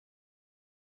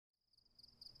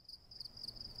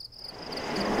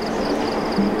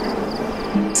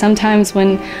Sometimes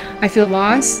when I feel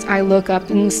lost, I look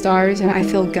up in the stars and I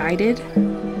feel guided.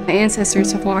 My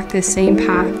ancestors have walked this same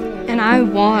path, and I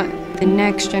want the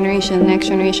next generation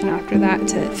after that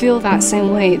to feel that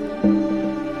same way.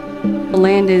 The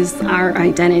land is our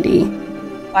identity.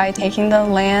 By taking the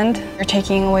land, you're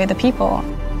taking away the people.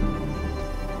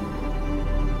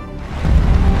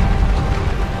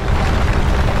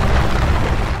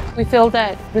 We feel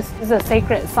that this is a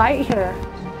sacred site here.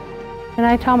 And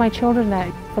I tell my children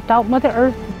that without Mother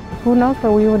Earth, who knows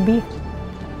where we would be.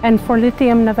 And for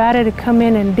Lithium Nevada to come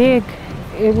in and dig,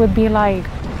 it would be like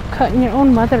cutting your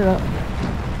own mother up.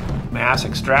 Mass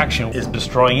extraction is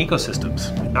destroying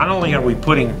ecosystems. Not only are we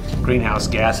putting greenhouse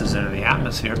gases into the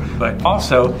atmosphere, but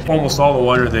also almost all the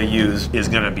water they use is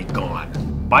going to be gone.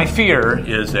 My fear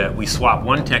is that we swap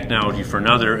one technology for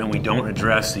another and we don't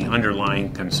address the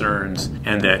underlying concerns,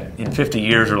 and that in 50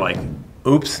 years we're like,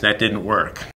 oops, that didn't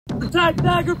work. Attack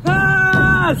Thacker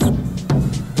Pass!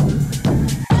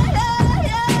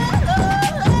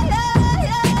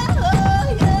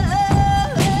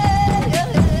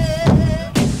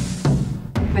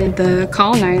 When the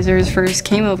colonizers first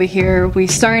came over here, we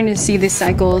started to see the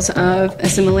cycles of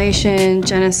assimilation,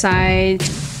 genocide,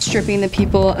 stripping the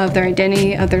people of their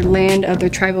identity, of their land, of their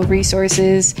tribal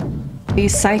resources.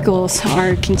 These cycles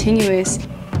are continuous.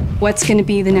 What's going to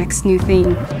be the next new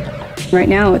thing? Right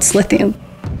now, it's lithium.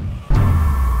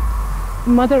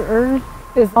 Mother Earth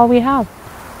is all we have.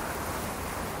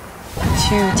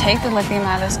 To take the lithium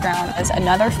out of this ground is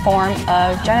another form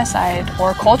of genocide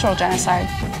or cultural genocide.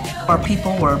 Our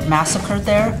people were massacred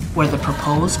there, where the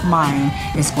proposed mine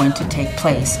is going to take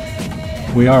place.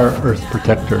 We are Earth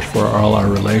protectors for all our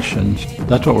relations.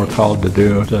 That's what we're called to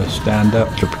do, to stand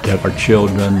up to protect our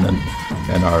children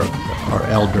and our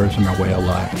elders and our way of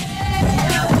life.